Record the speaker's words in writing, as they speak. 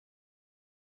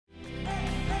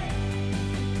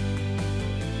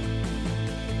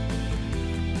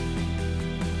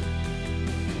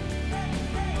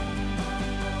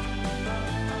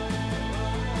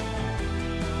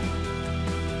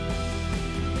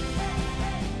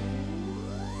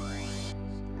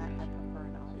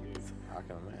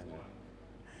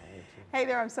Hey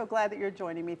there, I'm so glad that you're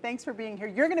joining me. Thanks for being here.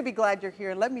 You're going to be glad you're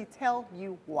here. Let me tell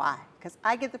you why. Because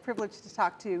I get the privilege to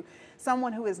talk to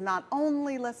someone who is not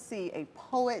only, let's see, a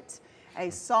poet, a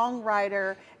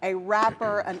songwriter, a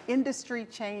rapper, an industry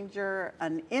changer,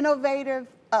 an innovative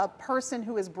person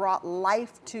who has brought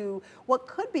life to what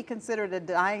could be considered a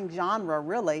dying genre,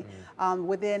 really,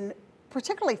 within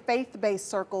particularly faith-based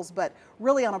circles, but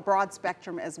really on a broad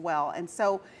spectrum as well. And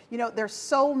so, you know, there's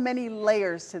so many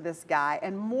layers to this guy.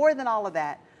 And more than all of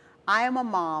that, I am a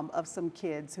mom of some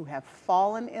kids who have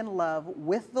fallen in love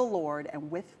with the Lord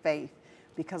and with faith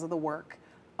because of the work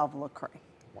of Lecrae.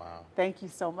 Wow. Thank you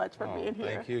so much for being here.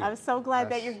 Thank you. I'm so glad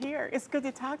that you're here. It's good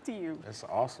to talk to you. It's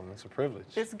awesome. It's a privilege.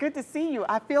 It's good to see you.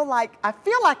 I feel like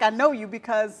I know you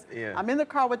because I'm in the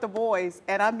car with the boys,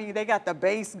 and I mean, they got the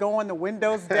bass going, the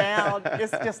windows down.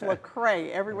 It's just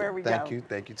Lecrae everywhere we go. Thank you.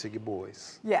 Thank you to your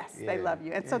boys. Yes, they love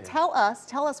you. And so tell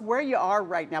us where you are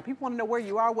right now. People want to know where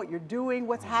you are, what you're doing,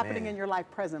 what's happening in your life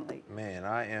presently. Man,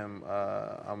 I'm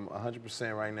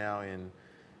 100% right now in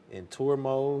tour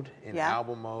mode, in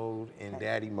album mode, in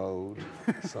daddy mode.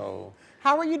 So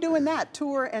how are you doing that,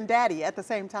 tour and daddy at the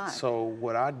same time? So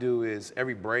what I do is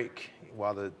every break,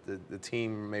 while the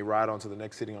team may ride on to the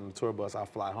next city on the tour bus, I'll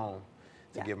fly home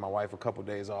to give my wife a couple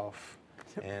days off.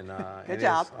 And good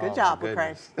job,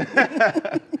 Lecrae.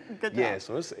 Good job. Yeah,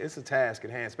 so it's a task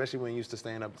at hand, especially when you're used to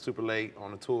staying up super late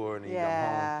on a tour, and then you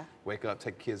come home, wake up,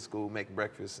 take kids to school, make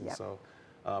breakfast, and so.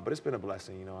 But it's been a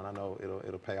blessing, you know, and I know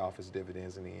it'll pay off its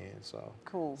dividends in the end. So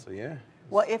cool. So yeah.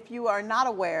 Well, if you are not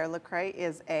aware, Lecrae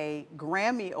is a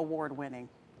Grammy Award winning.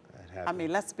 I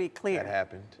mean, let's be clear. That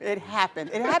happened. It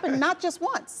happened. It happened not just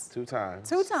once. 2 times.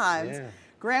 2 times. Yeah.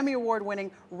 Grammy Award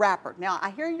winning rapper. Now, I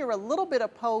hear you're a little bit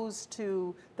opposed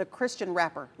to the Christian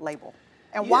rapper label.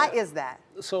 And why is that?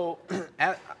 So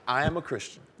I am a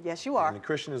Christian. Yes, you are. And a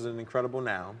Christian is an incredible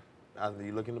noun.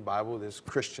 You look in the Bible, there's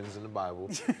Christians in the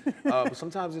Bible. But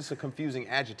sometimes it's a confusing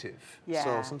adjective.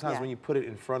 So sometimes when you put it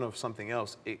in front of something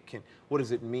else, it can, what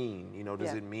does it mean? You know,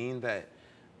 does it mean that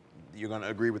you're going to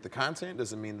agree with the content?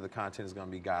 Does it mean that the content is going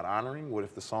to be God honoring? What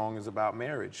if the song is about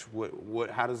marriage?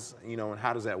 How does, you know, and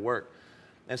how does that work?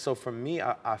 And so for me,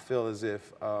 I feel as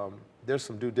if there's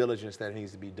some due diligence that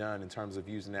needs to be done in terms of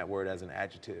using that word as an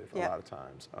adjective a lot of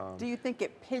times. Do you think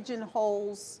it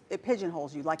pigeonholes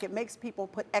you? Like it makes people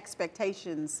put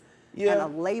expectations and a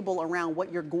label around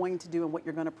what you're going to do and what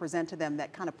you're going to present to them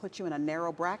that kind of puts you in a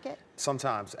narrow bracket?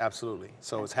 Sometimes, absolutely.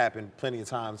 So it's happened plenty of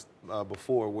times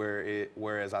before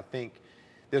whereas I think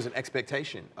there's an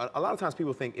expectation. A lot of times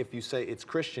people think if you say it's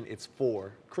Christian, it's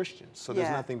for Christians. So there's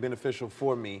nothing beneficial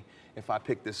for me if I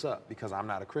pick this up because I'm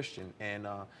not a Christian.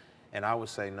 And I would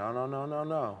say, no.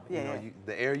 You know,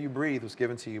 the air you breathe was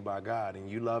given to you by God, and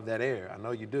you love that air. I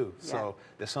know you do. So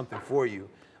there's something for you.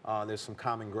 There's some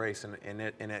common grace, and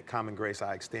that common grace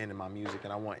I extend in my music,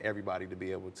 and I want everybody to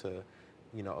be able to,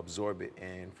 you know, absorb it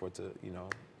and for it to, you know,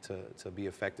 to be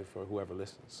effective for whoever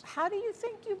listens. How do you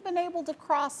think you've been able to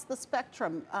cross the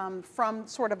spectrum from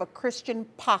sort of a Christian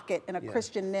pocket and a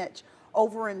Christian niche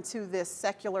over into this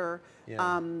secular, you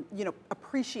know,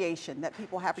 appreciation that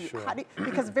people have?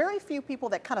 Because very few people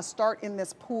that kind of start in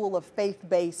this pool of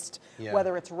faith-based,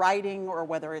 whether it's writing or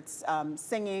whether it's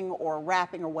singing or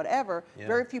rapping or whatever,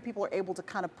 very few people are able to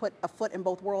kind of put a foot in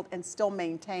both worlds and still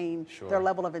maintain their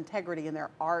level of integrity in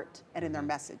their art and in their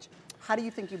message. How do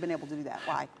you think you've been able to do that?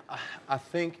 Why? I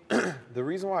think the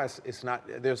reason why it's not,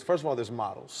 first of all, there's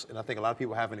models, and I think a lot of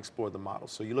people haven't explored the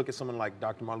models. So you look at someone like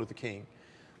Dr. Martin Luther King,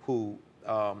 who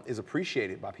is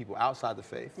appreciated by people outside the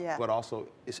faith, but also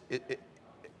is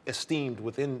esteemed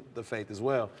within the faith as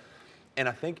well. And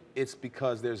I think it's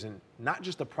because there's not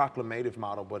just a proclamative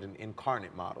model, but an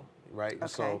incarnate model, right?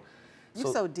 Okay.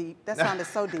 You're so deep. That sounded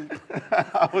so deep.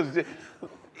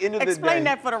 Explain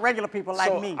that for the regular people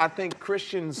like me. I think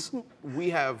Christians, we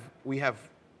have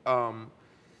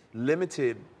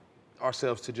limited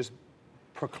ourselves to just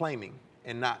proclaiming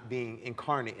and not being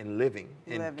incarnate and living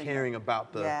and caring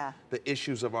about the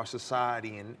issues of our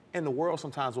society. And the world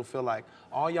sometimes will feel like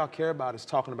all y'all care about is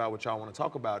talking about what y'all want to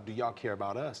talk about. Do y'all care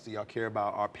about us? Do y'all care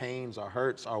about our pains, our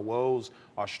hurts, our woes,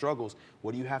 our struggles?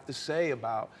 What do you have to say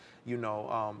about, you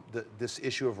know, this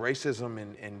issue of racism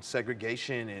and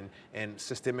segregation and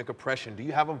systemic oppression? Do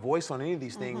you have a voice on any of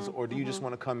these things, or do you just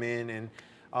want to come in and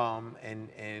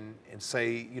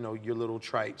say, you know, your little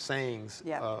trite sayings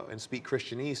and speak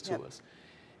Christianese to us?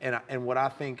 And what I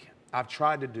think I've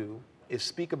tried to do is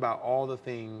speak about all the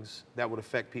things that would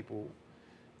affect people,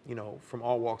 you know, from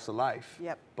all walks of life.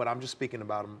 But I'm just speaking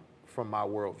about them from my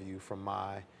worldview, from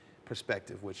my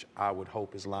perspective, which I would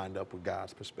hope is lined up with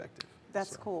God's perspective.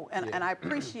 That's cool. And I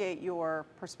appreciate your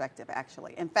perspective,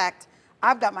 actually. In fact,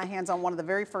 I've got my hands on one of the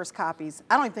very first copies.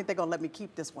 I don't even think they're gonna let me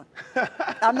keep this one.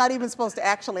 I'm not even supposed to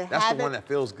actually have it. That's the one that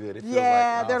feels good. It feels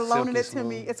yeah, like, they're loaning it to smooth.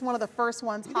 me. It's one of the first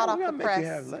ones, hot off the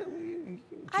press.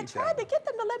 I tried to get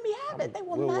them to let me have it. They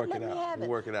will not let me have it. We'll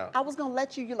work it out. I was gonna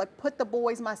let you like put the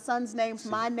boys, my son's names,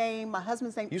 my name, my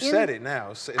husband's name. You said it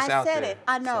now. It's out there. I said it.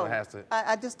 I know. So it has to.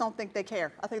 I just don't think they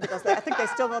care. I think they're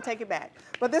still gonna take it back.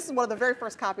 But this is one of the very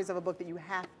first copies of a book that you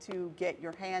have to get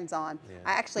your hands on. Yeah.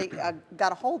 I actually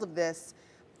got a hold of this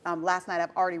last night.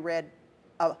 I've already read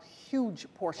a huge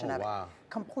portion of it. Wow.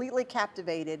 Completely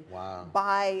captivated wow.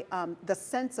 by the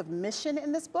sense of mission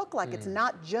in this book. Like it's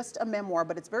not just a memoir,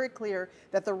 but it's very clear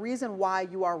that the reason why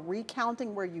you are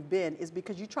recounting where you've been is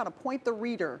because you're trying to point the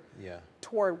reader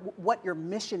toward what your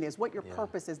mission is, what your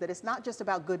purpose is, that it's not just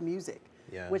about good music,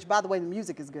 which by the way, the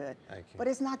music is good, but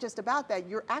it's not just about that.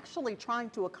 You're actually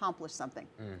trying to accomplish something.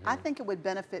 I think it would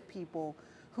benefit people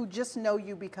who just know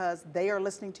you because they are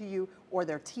listening to you or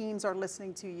their teams are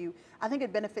listening to you. I think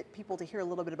it'd benefit people to hear a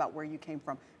little bit about where you came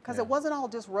from. Because it wasn't all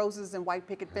just roses and white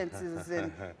picket fences, and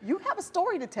you have a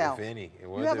story to tell. If any,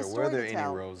 were there any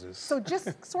roses? So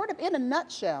just sort of in a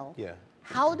nutshell,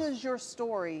 how does your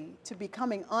story to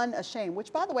becoming unashamed,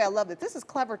 which by the way, I love that this is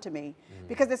clever to me,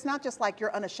 because it's not just like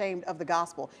you're unashamed of the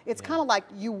gospel. It's kind of like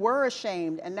you were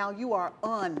ashamed and now you are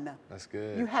That's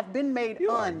good. You have been made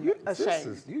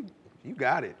unashamed. You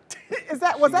got it.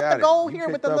 Was that the goal here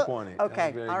with the look? On it.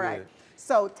 Okay, all right.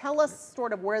 So tell us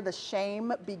sort of where the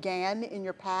shame began in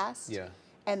your past,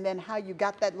 and then how you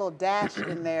got that little dash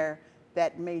in there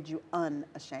that made you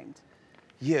unashamed.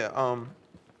 Yeah,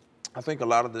 I think a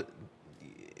lot of the,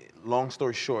 long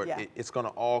story short, it's going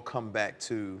to all come back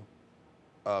to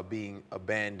being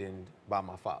abandoned by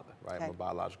my father, right, my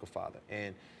biological father.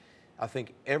 And I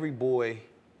think every boy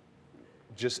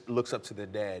just looks up to their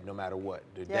dad no matter what.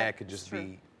 Their dad could just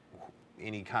be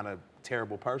any kind of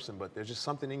terrible person, but there's just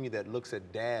something in you that looks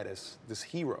at dad as this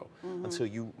hero until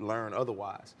you learn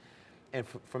otherwise. And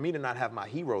for me to not have my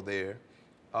hero there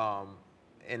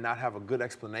and not have a good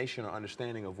explanation or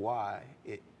understanding of why,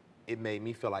 it made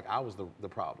me feel like I was the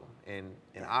problem. And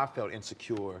I felt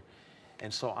insecure.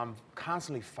 And so I'm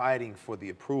constantly fighting for the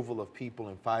approval of people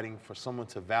and fighting for someone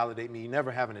to validate me.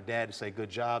 Never having a dad to say, good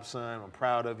job, son, I'm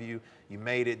proud of you, you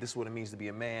made it, this is what it means to be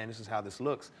a man, this is how this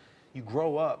looks. You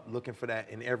grow up looking for that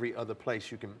in every other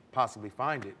place you can possibly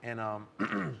find it. And,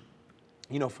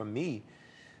 you know, for me,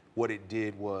 what it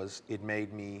did was it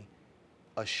made me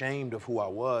ashamed of who I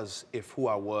was if who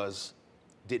I was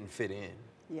didn't fit in.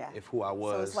 If who I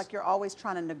was. So it's like you're always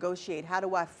trying to negotiate, how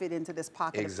do I fit into this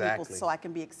pocket of people so I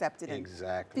can be accepted and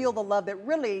feel the love that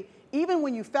really, even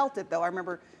when you felt it though, I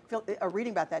remember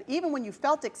reading about that, even when you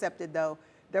felt accepted though,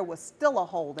 there was still a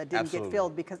hole that didn't get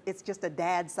filled because it's just a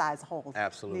dad-sized hole.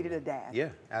 Absolutely. Needed a dad. Yeah,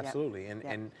 absolutely.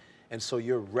 And so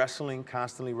you're wrestling,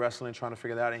 constantly wrestling, trying to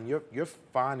figure that out, and you're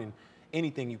finding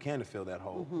anything you can to fill that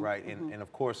hole, right? And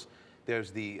of course,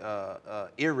 there's the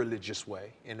irreligious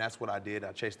way, and that's what I did.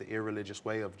 I chased the irreligious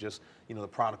way of just, you know, the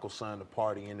prodigal son, the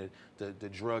partying, the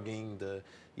drugging, the,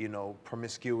 you know,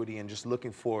 promiscuity, and just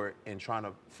looking for it and trying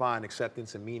to find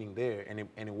acceptance and meaning there, and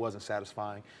it wasn't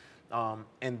satisfying.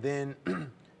 And then,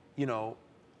 you know,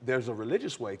 there's a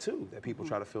religious way too that people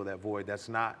try to fill that void that's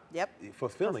not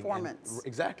fulfilling. Performance.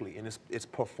 Exactly, and it's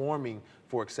performing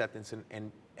for acceptance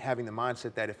and having the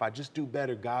mindset that if I just do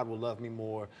better, God will love me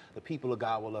more, the people of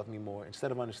God will love me more,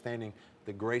 instead of understanding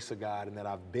the grace of God and that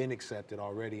I've been accepted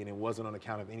already, and it wasn't on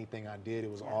account of anything I did, it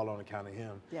was all on account of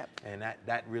Him. And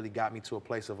that really got me to a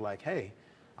place of like, hey,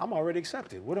 I'm already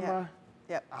accepted. What am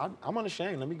I? I'm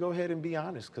unashamed. Let me go ahead and be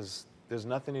honest, because there's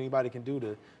nothing anybody can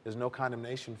do there's no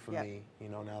condemnation for me, you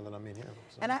know, now that I'm in here.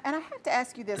 So. And I have to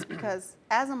ask you this because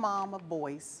as a mom of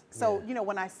boys, so, you know,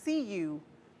 when I see you,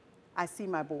 I see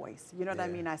my boys, you know what I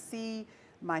mean? I see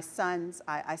my sons,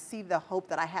 I see the hope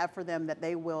that I have for them, that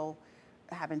they will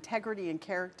have integrity and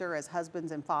character as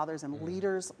husbands and fathers and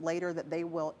leaders later, that they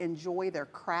will enjoy their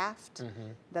craft,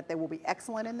 that they will be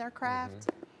excellent in their craft.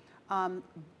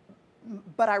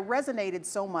 But I resonated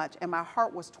so much and my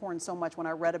heart was torn so much when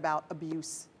I read about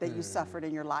abuse that you suffered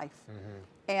in your life.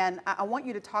 And I want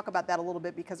you to talk about that a little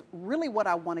bit, because really what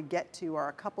I want to get to are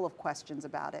a couple of questions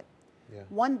about it.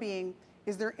 One being,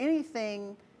 is there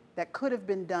anything that could have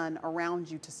been done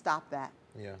around you to stop that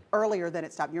earlier than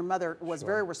it stopped? Your mother was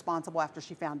very responsible after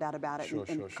she found out about it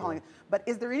and calling it. But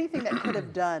is there anything that could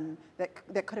have done, that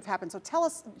could have happened? So tell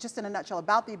us just in a nutshell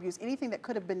about the abuse, anything that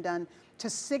could have been done to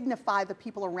signify the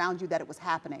people around you that it was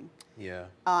happening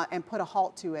and put a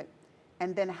halt to it.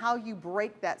 And then how you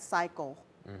break that cycle,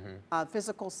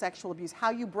 physical, sexual abuse, how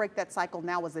you break that cycle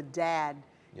now as a dad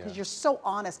Because you're so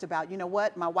honest about, you know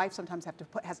what, my wife sometimes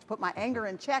has to put my anger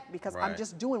in check because I'm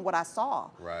just doing what I saw.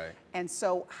 Right. And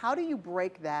so how do you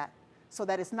break that so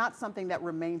that it's not something that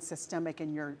remains systemic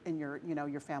in your you know,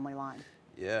 your family line?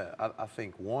 Yeah, I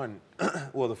think one,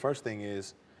 well, the first thing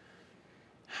is,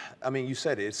 I mean, you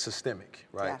said it, it's systemic,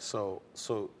 right? Yeah.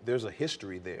 So there's a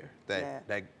history there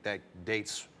that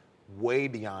dates way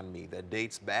beyond me, that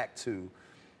dates back to,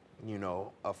 you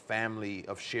know, a family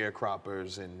of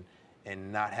sharecroppers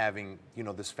and not having, you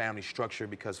know, this family structure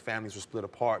because families were split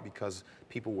apart because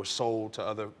people were sold to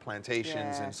other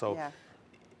plantations. And so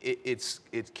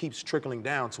it keeps trickling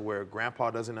down to where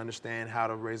grandpa doesn't understand how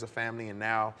to raise a family, and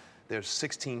now there's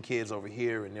 16 kids over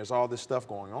here and there's all this stuff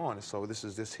going on. And so this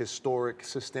is this historic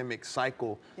systemic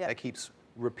cycle that keeps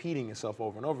repeating itself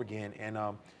over and over again.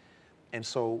 And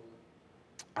so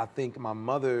I think my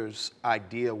mother's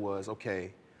idea was,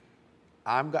 okay,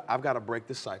 I've got to break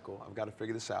this cycle. I've got to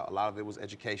figure this out. A lot of it was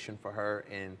education for her,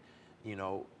 and, you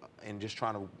know, and just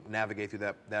trying to navigate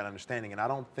through that understanding. And I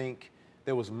don't think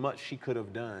there was much she could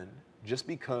have done, just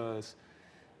because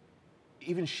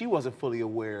even she wasn't fully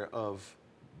aware of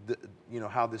the, you know,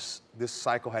 how this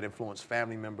cycle had influenced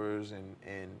family members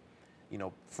and you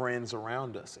know, friends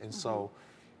around us. And so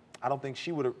I don't think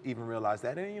she would have even realized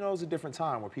that. And, you know, it was a different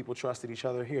time where people trusted each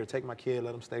other. Here, take my kid,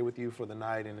 let him stay with you for the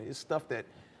night. And it's stuff that,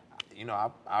 you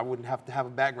know, I wouldn't have to have a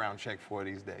background check for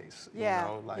these days. Yeah, you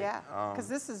know, like, because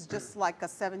this is just like a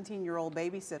 17-year-old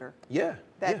babysitter. Yeah.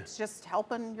 That's just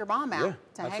helping your mom out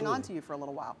to hang on to you for a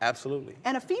little while. Absolutely.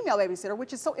 And a female babysitter,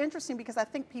 which is so interesting because I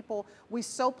think we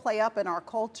so play up in our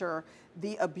culture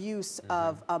the abuse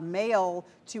of a male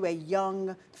to a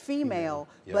young female,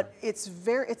 but it's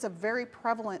a very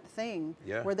prevalent thing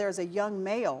where there's a young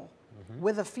male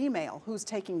with a female who's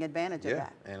taking advantage of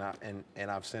that.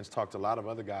 And I've since talked to a lot of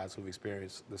other guys who've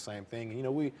experienced the same thing. And, you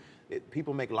know,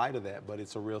 people make light of that, but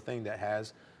it's a real thing that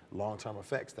has long-term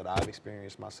effects that I've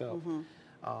experienced myself.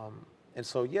 And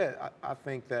so, yeah, I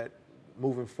think that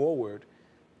moving forward,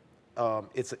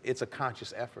 it's a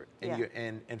conscious effort.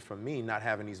 And for me, not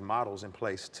having these models in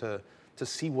place to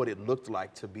see what it looked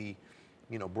like to be,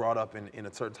 you know, brought up in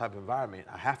a certain type of environment,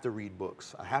 I have to read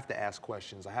books. I have to ask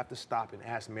questions. I have to stop and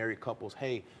ask married couples,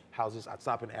 hey, how's this? I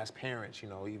stop and ask parents, you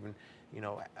know, even, you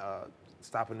know,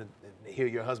 stopping to hear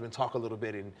your husband talk a little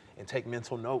bit and take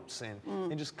mental notes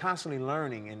and just constantly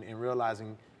learning and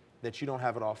realizing that you don't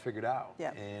have it all figured out.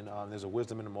 And there's a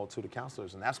wisdom in the multitude of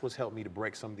counselors. And that's what's helped me to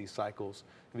break some of these cycles,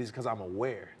 because I'm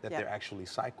aware that they're actually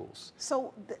cycles.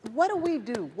 So what do we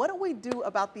do? What do we do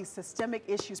about these systemic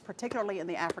issues, particularly in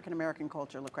the African-American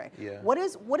culture, Lecrae? What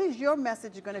is your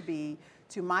message going to be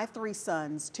to my 3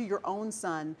 sons, to your own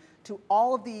son, to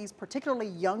all of these particularly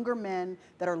younger men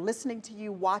that are listening to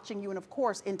you, watching you, and of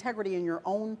course, integrity in your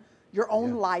own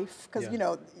life, because, you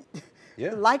know,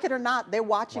 like it or not, they're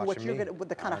watching what you're gonna,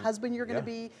 the kind of husband you're gonna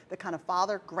be, the kind of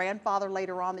father, grandfather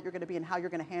later on that you're gonna be, and how you're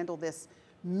gonna handle this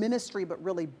ministry, but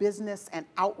really business and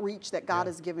outreach that God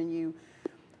has given you.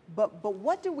 But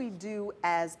what do we do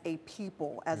as a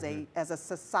people, as a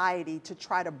society, to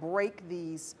try to break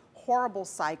these horrible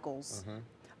cycles?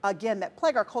 Again, that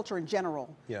plague our culture in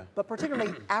general, but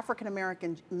particularly African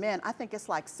American men. I think it's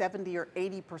like 70 or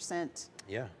 80%.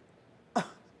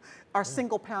 Our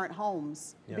single parent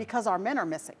homes because our men are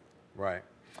missing. Right.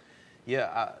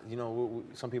 Yeah, you know,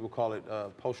 some people call it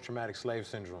post-traumatic slave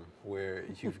syndrome, where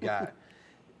you've got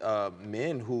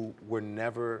men who were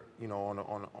never, you know,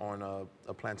 on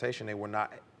a plantation. They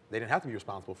didn't have to be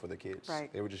responsible for their kids.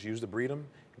 They were just used to breed them,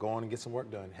 go on and get some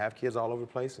work done, have kids all over the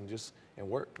place and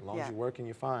work. As long as you work and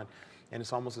you're fine. And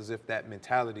it's almost as if that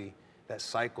mentality, that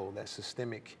cycle, that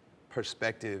systemic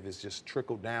perspective is just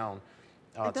trickled down.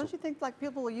 And don't you think like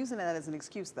people are using that as an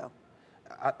excuse, though?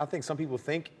 I think some people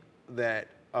think that,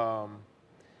 I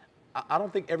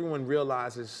don't think everyone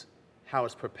realizes how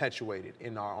it's perpetuated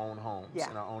in our own homes,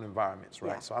 in our own environments,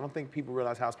 right? So I don't think people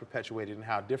realize how it's perpetuated and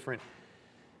how different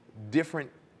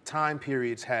time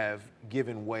periods have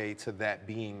given way to that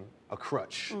being a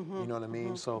crutch, you know what I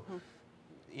mean? So,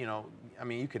 you know, I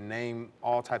mean, you can name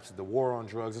all types of the war on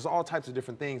drugs. There's all types of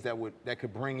different things that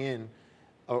could bring in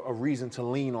a reason to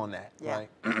lean on that, right?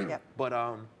 But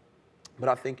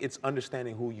I think it's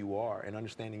understanding who you are and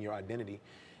understanding your identity,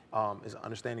 is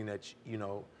understanding that, you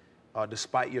know,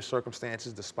 despite your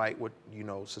circumstances, despite what, you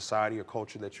know, society or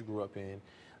culture that you grew up in,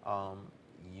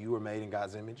 you were made in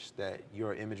God's image, that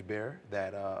you're an image bearer,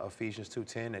 that Ephesians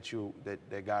 2:10,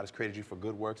 that God has created you for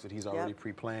good works that He's already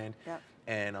pre-planned.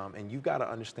 And you've got to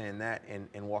understand that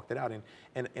and walk that out.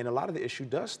 And a lot of the issue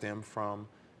does stem from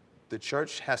the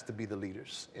church has to be the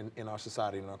leaders in our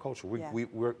society and our culture. Yeah.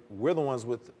 We're the ones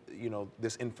with, you know,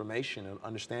 this information and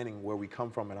understanding where we come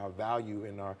from and our value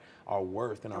and our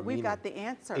worth and our meaning. We've got the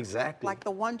answer. Exactly. Like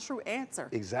the one true answer.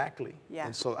 Exactly. Yeah.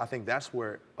 And so I think that's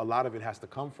where a lot of it has to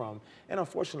come from. And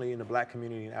unfortunately, in the Black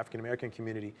community and African American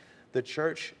community, the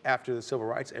church after the civil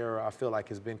rights era, I feel like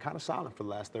has been kind of silent for the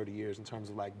last 30 years in terms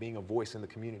of like being a voice in the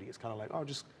community. It's kind of like, oh,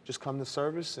 just come to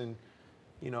service and,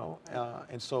 you know,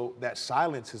 and so that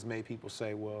silence has made people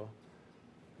say, well,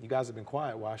 you guys have been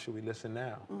quiet, why should we listen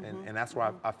now? Mm-hmm. And that's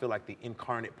where I feel like the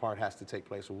incarnate part has to take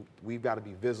place. We've got to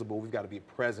be visible, we've got to be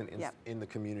present in the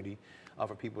community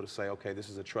for people to say, okay, this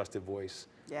is a trusted voice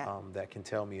that can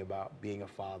tell me about being a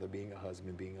father, being a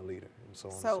husband, being a leader, and so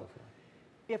on and so forth.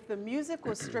 If the music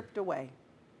was stripped away,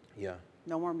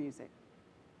 no more music,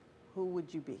 who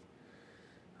would you be?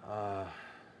 I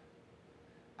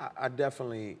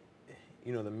definitely,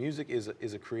 you know, the music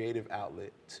is a creative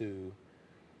outlet to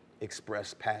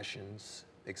express passions,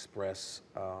 express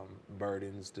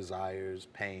burdens, desires,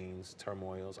 pains,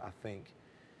 turmoils. I think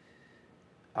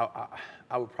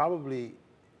I would probably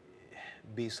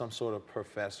be some sort of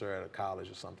professor at a college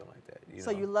or something like that.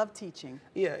 So you love teaching?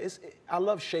 Yeah, I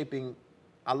love shaping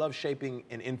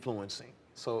and influencing.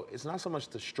 So it's not so much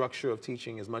the structure of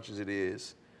teaching as much as it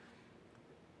is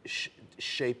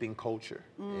shaping culture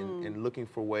and looking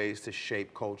for ways to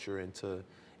shape culture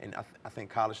and I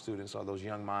think college students are those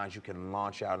young minds you can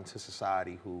launch out into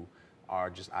society who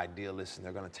are just idealists and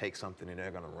they're going to take something and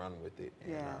they're going to run with it.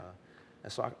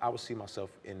 And so I would see myself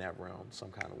in that realm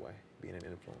some kind of way, being an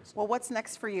influencer. Well, what's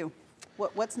next for you?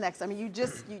 What's next? I mean, you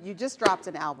just dropped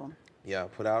an album. Yeah,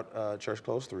 put out Church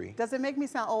Clothes 3. Does it make me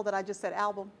sound old that I just said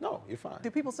album? No, you're fine.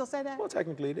 Do people still say that? Well,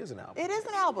 technically it is an album. It is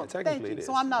an album. Yeah, technically Thank you. it is.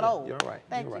 So I'm not old. You're right.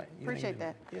 Thank you're you. Right. Appreciate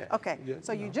that. Yeah. Okay.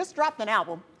 Yeah, You just dropped an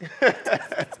album.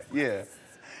 Yeah.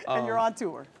 And you're on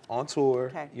tour. On tour.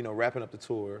 Okay. You know, wrapping up the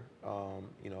tour.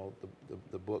 You know,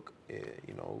 the book.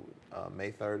 You know,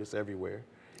 May 3rd is everywhere.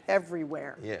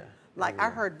 Everywhere. Yeah. Like I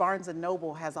heard Barnes &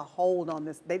 Noble has a hold on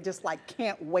this. They just like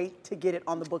can't wait to get it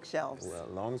on the bookshelves. Well,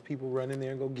 as long as people run in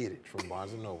there and go get it from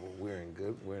Barnes & Noble, we're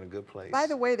in a good place. By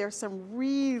the way, there's some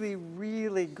really,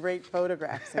 really great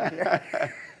photographs in here.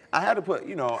 I had to put,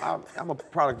 you know, I'm a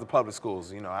product of public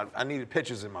schools. You know, I needed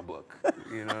pictures in my book.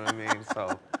 You know what I mean?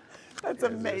 So that's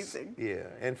amazing.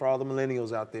 And for all the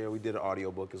millennials out there, we did an audio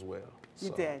book as well. You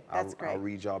did. That's great. I'll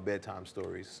read y'all bedtime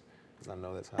stories because I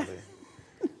know that's how they.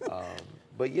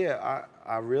 But yeah,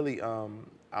 I really, you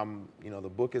know, the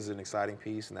book is an exciting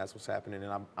piece, and that's what's happening.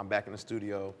 And I'm back in the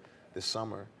studio this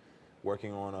summer,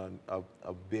 working on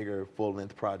a bigger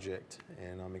full-length project,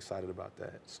 and I'm excited about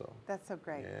that. So that's so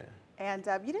great. Yeah. And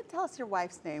you didn't tell us your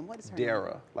wife's name. What is her name?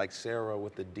 Dara, like Sarah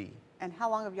with the D. And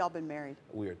how long have y'all been married?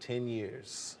 We are 10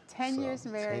 years. 10 years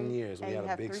married. 10 years. We had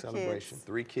a big celebration.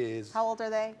 3 kids. How old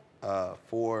are they?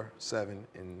 4, 7,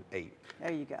 and 8.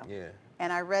 There you go. Yeah.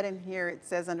 And I read in here, it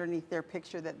says underneath their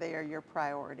picture that they are your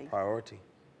priority. Priority.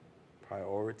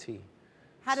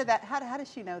 How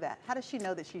does she know that? How does she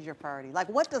know that she's your priority? Like,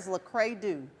 what does Lecrae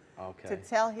do to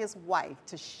tell his wife,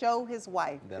 to show his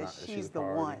wife that she's the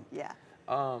one? Yeah.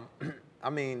 I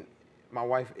mean, my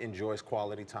wife enjoys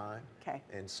quality time. Okay.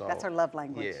 And so that's her love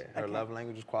language. Yeah, her love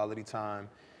language is quality time,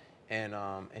 and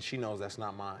she knows that's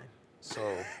not mine.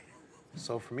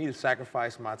 So for me to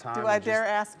sacrifice my time. Do I dare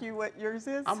ask you what yours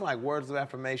is? I'm like words of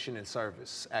affirmation and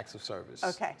service, acts of service.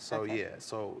 Okay. So yeah,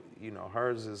 so you know,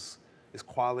 hers is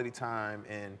quality time,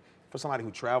 and for somebody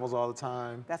who travels all the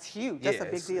time. That's huge. That's a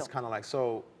big deal. It's kind of like,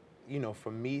 so, you know,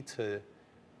 for me to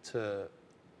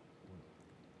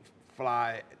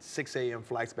fly 6 a.m.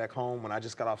 flights back home when I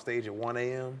just got off stage at 1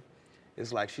 a.m.,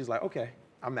 it's like, she's like, okay,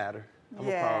 I'm at her. I'm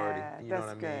a priority. You know what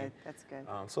I mean? That's good.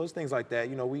 So it's things like that.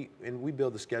 You know, we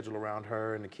build the schedule around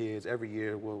her and the kids. Every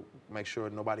year we'll make sure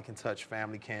nobody can touch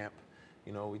family camp.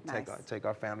 You know, we take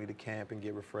our family to camp and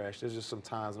get refreshed. There's just some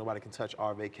times nobody can touch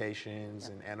our vacations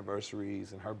and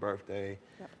anniversaries and her birthday.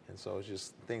 And so it's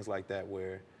just things like that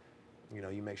where, you know,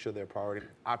 you make sure they're a priority.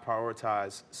 I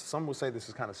prioritize, some would say this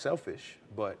is kind of selfish,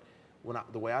 but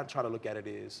the way I try to look at it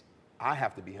is I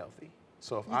have to be healthy.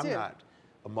 So if I'm not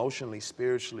emotionally,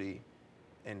 spiritually,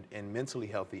 and mentally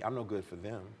healthy, I'm no good for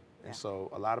them. And so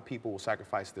a lot of people will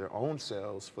sacrifice their own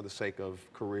selves for the sake of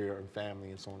career and family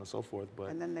and so on and so forth.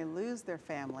 But and then they lose their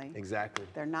family. Exactly.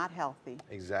 They're not healthy.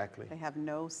 Exactly. They have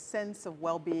no sense of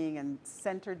well-being and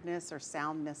centeredness or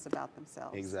soundness about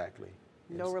themselves. Exactly.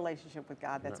 No relationship with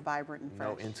God that's vibrant and fresh.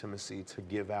 No intimacy to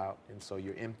give out, and so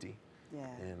you're empty. Yeah.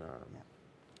 And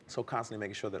so constantly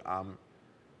making sure that I'm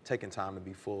taking time to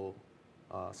be full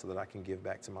so that I can give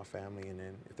back to my family, and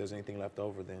then if there's anything left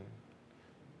over, then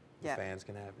the fans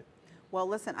can have it. Well,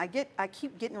 listen, I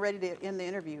keep getting ready to end the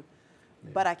interview,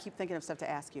 but I keep thinking of stuff to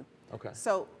ask you. Okay.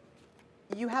 So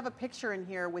you have a picture in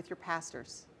here with your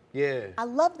pastors. Yeah. I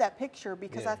love that picture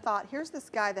because I thought, here's this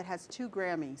guy that has 2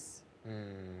 Grammys,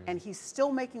 and he's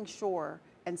still making sure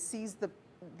and sees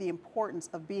the importance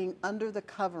of being under the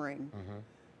covering.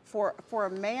 For a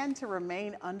man to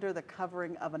remain under the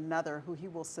covering of another who he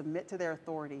will submit to their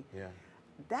authority. Yeah.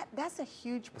 That's a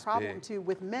huge problem big. too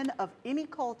with men of any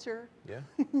culture. Yeah.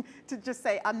 To just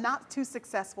say, I'm not too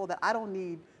successful that I don't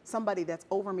need somebody that's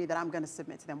over me that I'm going to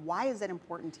submit to them. Why is that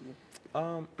important to you?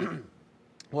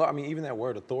 Well, I mean, even that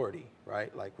word authority,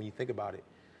 right? Like when you think about it,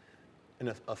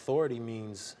 and authority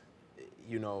means,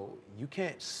 you know, you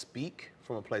can't speak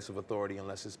from a place of authority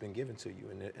unless it's been given to you.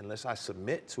 And unless I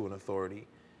submit to an authority,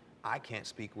 I can't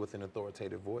speak with an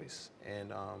authoritative voice.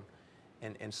 And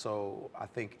so I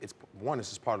think it's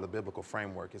this is part of the biblical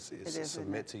framework. It's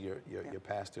submit to your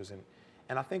pastors.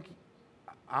 And I think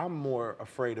I'm more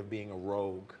afraid of being a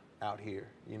rogue out here.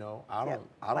 You know, I don't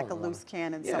like a loose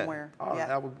cannon somewhere.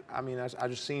 I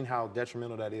just seen how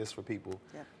detrimental that is for people.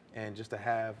 And just to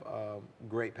have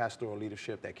great pastoral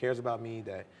leadership that cares about me,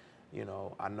 that, you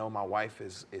know, I know my wife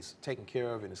is taken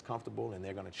care of and is comfortable, and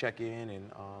they're going to check in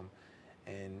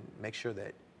and make sure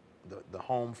that the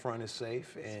home front is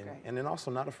safe, and then also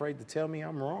not afraid to tell me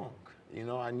I'm wrong, you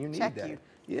know, and you need check that. You.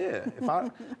 Yeah, if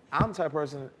I'm the type of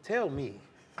person, tell me.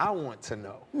 I want to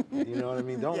know. You know what I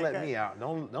mean? Don't let me out.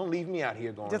 Don't leave me out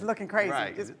here going just looking crazy.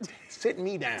 Right. Just sit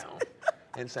me down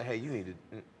and say, hey, you need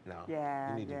to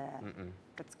Yeah, you need yeah. to.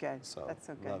 That's good. So, that's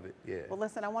so good. Love it. Yeah. Well,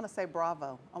 listen, I want to say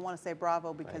bravo. I want to say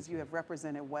bravo because you have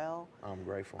represented well. I'm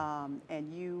grateful.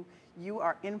 And you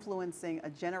are influencing a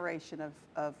generation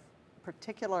of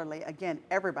particularly, again,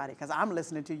 everybody, because I'm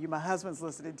listening to you, my husband's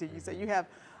listening to you. So you have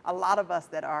a lot of us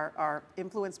that are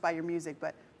influenced by your music.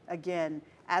 But again,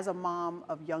 as a mom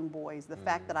of young boys, the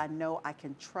fact that I know I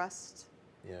can trust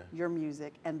your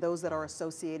music and those that are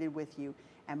associated with you,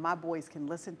 and my boys can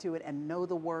listen to it and know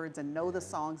the words and know the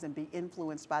songs and be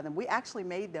influenced by them. We actually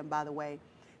made them, by the way,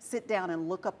 sit down and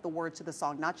look up the words to the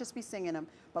song, not just be singing them,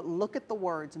 but look at the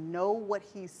words, know what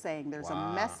he's saying. There's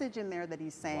a message in there that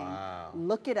he's saying.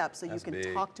 Look it up so you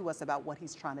can talk to us about what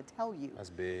he's trying to tell you. That's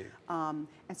big. And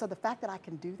so the fact that I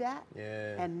can do that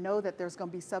and know that there's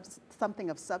going to be something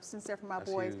of substance there for my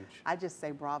boys, huge. I just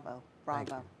say bravo, bravo.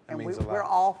 That And means a lot. we're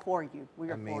all for you. We are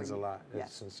That for means you. a lot. It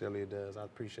Yes. sincerely does. I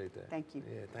appreciate that. Thank you.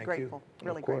 Yeah, thank grateful. you.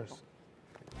 Really of course. grateful.